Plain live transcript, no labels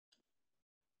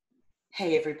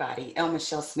Hey everybody, Elle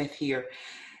Michelle Smith here,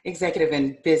 executive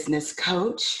and business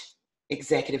coach,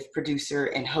 executive producer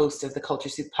and host of the Culture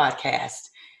Soup podcast,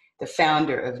 the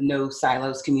founder of No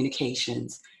Silos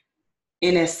Communications,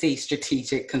 NSC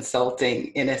Strategic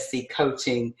Consulting, NSC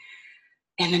Coaching,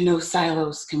 and the No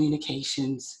Silos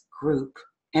Communications group,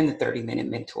 and the 30-Minute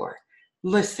Mentor.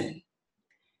 Listen,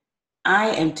 I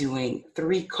am doing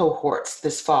 3 cohorts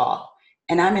this fall,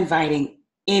 and I'm inviting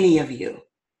any of you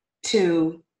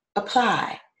to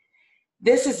apply.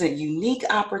 This is a unique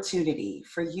opportunity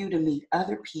for you to meet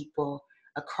other people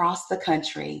across the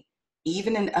country,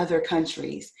 even in other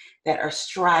countries that are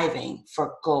striving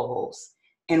for goals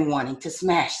and wanting to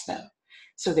smash them.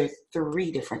 So there's 3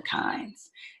 different kinds.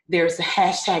 There's the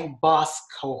hashtag boss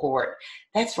cohort.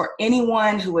 That's for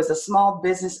anyone who is a small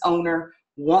business owner,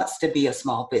 wants to be a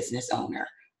small business owner,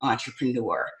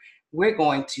 entrepreneur. We're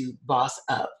going to boss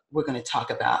up. We're going to talk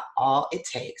about all it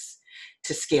takes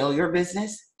to scale your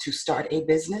business, to start a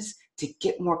business, to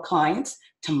get more clients,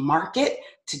 to market,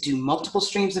 to do multiple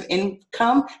streams of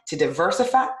income, to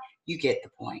diversify. You get the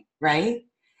point, right?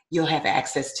 You'll have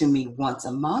access to me once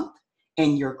a month,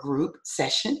 and your group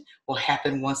session will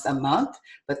happen once a month,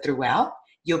 but throughout,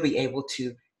 you'll be able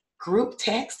to group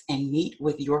text and meet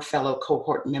with your fellow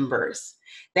cohort members.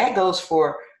 That goes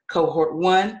for cohort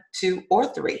 1, 2,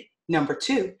 or 3. Number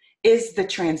 2 is the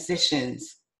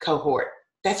transitions cohort.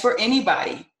 That's for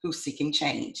anybody who's seeking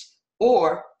change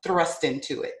or thrust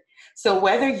into it. So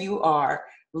whether you are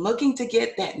looking to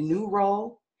get that new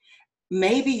role,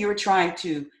 maybe you're trying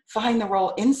to find the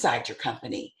role inside your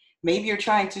company. Maybe you're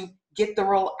trying to get the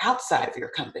role outside of your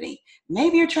company.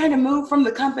 Maybe you're trying to move from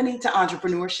the company to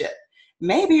entrepreneurship.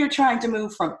 Maybe you're trying to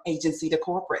move from agency to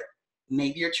corporate.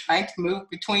 Maybe you're trying to move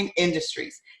between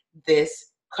industries.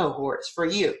 This cohort's for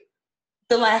you.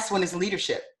 The last one is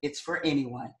leadership. It's for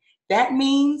anyone. That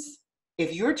means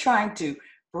if you're trying to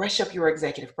brush up your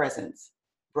executive presence,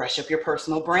 brush up your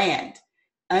personal brand,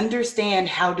 understand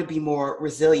how to be more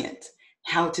resilient,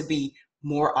 how to be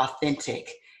more authentic,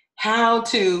 how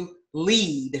to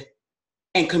lead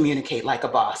and communicate like a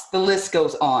boss. The list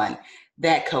goes on.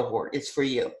 That cohort is for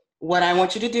you. What I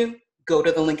want you to do, go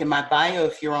to the link in my bio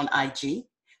if you're on IG,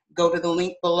 go to the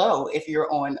link below if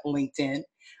you're on LinkedIn,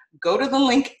 go to the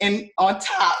link on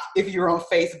top if you're on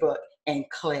Facebook, and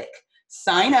click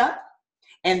sign up.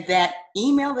 And that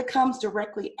email that comes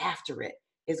directly after it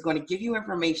is going to give you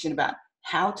information about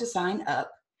how to sign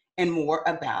up and more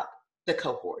about the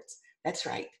cohorts. That's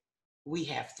right. We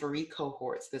have 3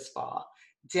 cohorts this fall.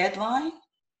 Deadline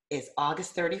is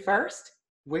August 31st.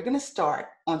 We're going to start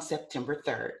on September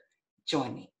 3rd.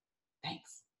 Join me.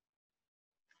 Thanks.